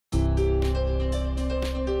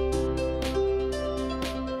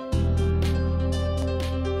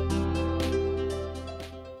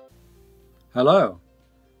Hello,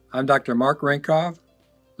 I'm Dr. Mark Rinkov,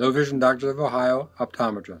 Low Vision Doctor of Ohio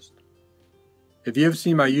optometrist. If you have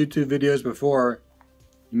seen my YouTube videos before,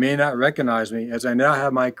 you may not recognize me as I now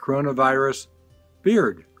have my coronavirus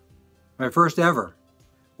beard, my first ever.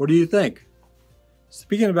 What do you think?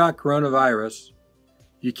 Speaking about coronavirus,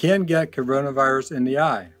 you can get coronavirus in the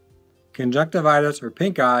eye. Conjunctivitis or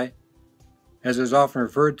pink eye, as it is often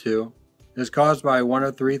referred to, is caused by one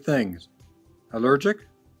of three things: allergic,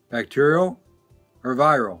 bacterial, or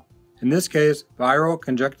viral. In this case, viral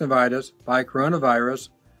conjunctivitis by coronavirus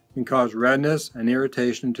can cause redness and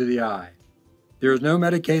irritation to the eye. There is no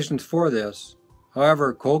medications for this.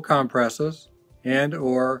 However, cold compresses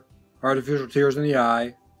and/or artificial tears in the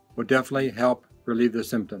eye will definitely help relieve the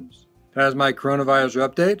symptoms. That is my coronavirus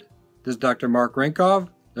update. This is Dr. Mark Rinkov,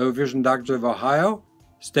 Low Vision Doctor of Ohio.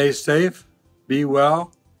 Stay safe, be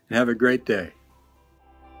well, and have a great day.